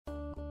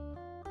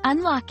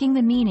Unlocking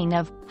the meaning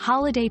of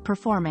holiday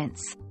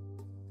performance.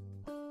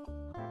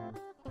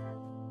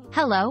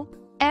 Hello,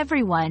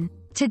 everyone.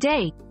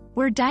 Today,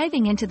 we're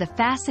diving into the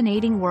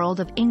fascinating world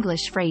of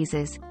English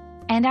phrases,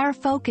 and our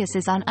focus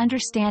is on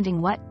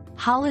understanding what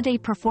holiday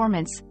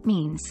performance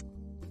means.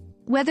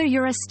 Whether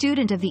you're a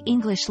student of the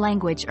English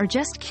language or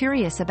just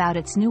curious about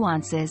its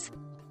nuances,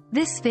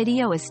 this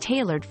video is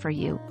tailored for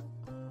you.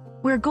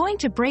 We're going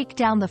to break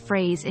down the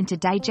phrase into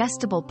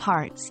digestible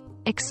parts,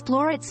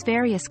 explore its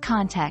various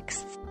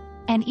contexts,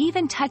 and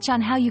even touch on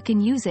how you can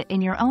use it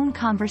in your own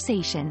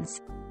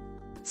conversations.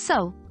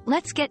 So,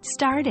 let's get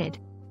started.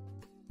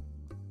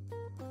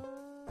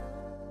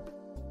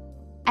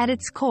 At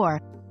its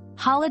core,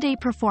 holiday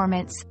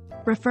performance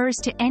refers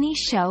to any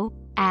show,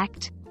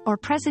 act, or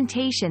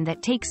presentation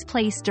that takes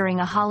place during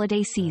a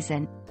holiday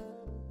season.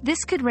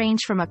 This could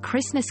range from a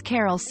Christmas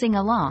carol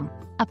sing-along,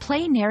 a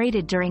play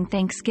narrated during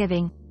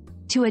Thanksgiving,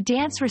 to a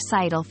dance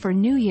recital for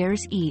New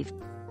Year's Eve.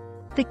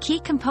 The key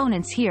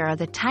components here are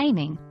the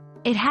timing,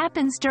 it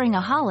happens during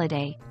a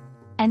holiday,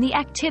 and the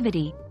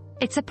activity,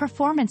 it's a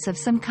performance of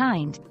some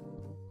kind.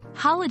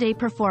 Holiday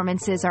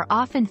performances are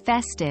often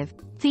festive,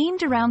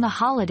 themed around the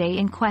holiday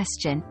in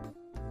question,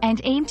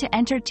 and aim to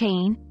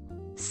entertain,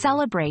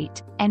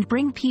 celebrate, and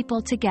bring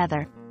people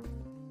together.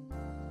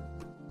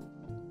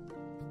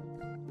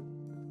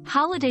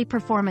 Holiday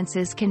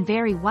performances can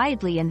vary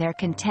widely in their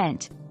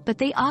content, but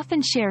they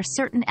often share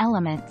certain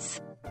elements.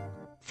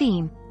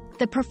 Theme.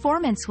 The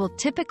performance will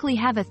typically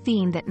have a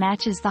theme that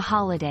matches the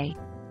holiday.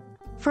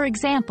 For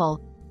example,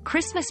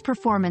 Christmas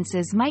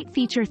performances might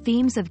feature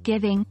themes of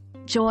giving,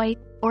 joy,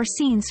 or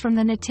scenes from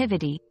the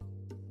Nativity.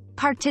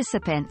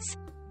 Participants.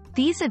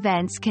 These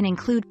events can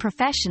include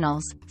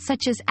professionals,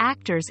 such as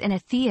actors in a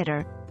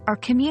theater, or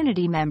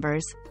community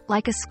members,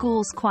 like a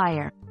school's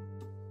choir.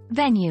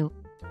 Venue.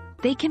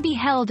 They can be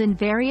held in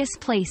various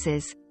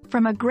places,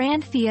 from a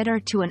grand theater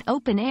to an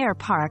open-air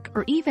park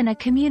or even a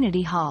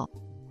community hall.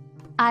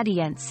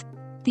 Audience.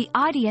 The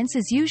audience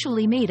is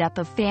usually made up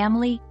of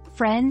family,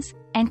 friends,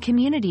 and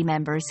community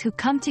members who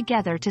come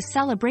together to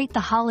celebrate the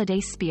holiday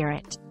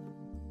spirit.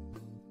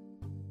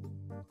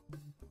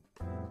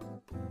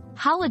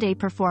 Holiday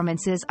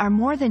performances are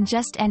more than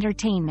just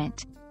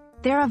entertainment.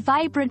 They're a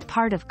vibrant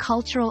part of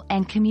cultural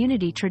and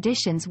community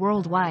traditions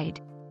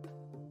worldwide.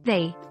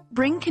 They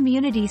bring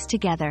communities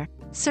together,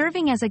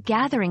 serving as a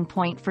gathering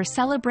point for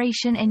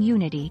celebration and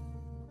unity.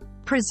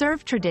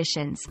 Preserve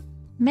traditions.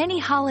 Many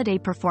holiday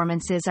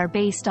performances are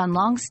based on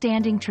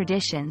long-standing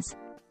traditions,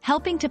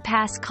 helping to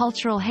pass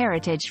cultural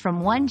heritage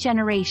from one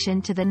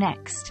generation to the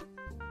next.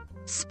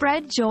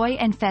 Spread joy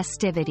and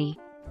festivity.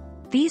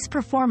 These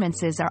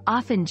performances are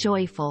often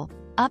joyful,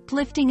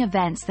 uplifting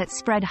events that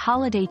spread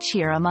holiday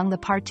cheer among the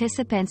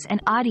participants and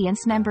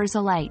audience members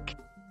alike.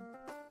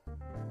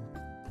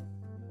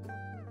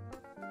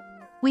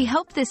 We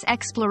hope this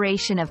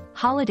exploration of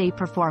holiday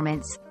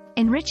performance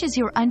enriches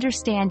your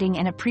understanding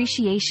and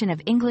appreciation of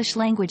English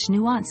language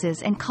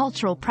nuances and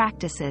cultural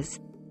practices.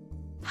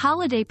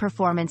 Holiday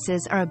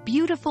performances are a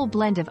beautiful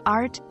blend of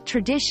art,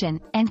 tradition,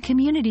 and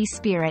community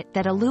spirit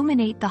that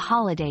illuminate the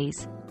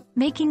holidays,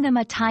 making them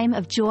a time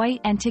of joy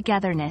and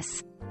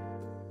togetherness.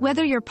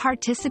 Whether you're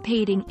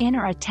participating in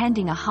or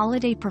attending a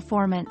holiday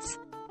performance,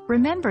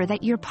 remember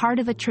that you're part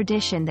of a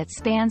tradition that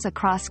spans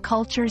across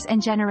cultures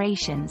and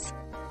generations.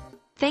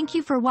 Thank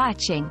you for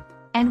watching,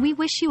 and we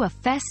wish you a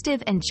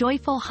festive and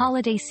joyful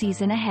holiday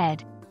season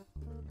ahead.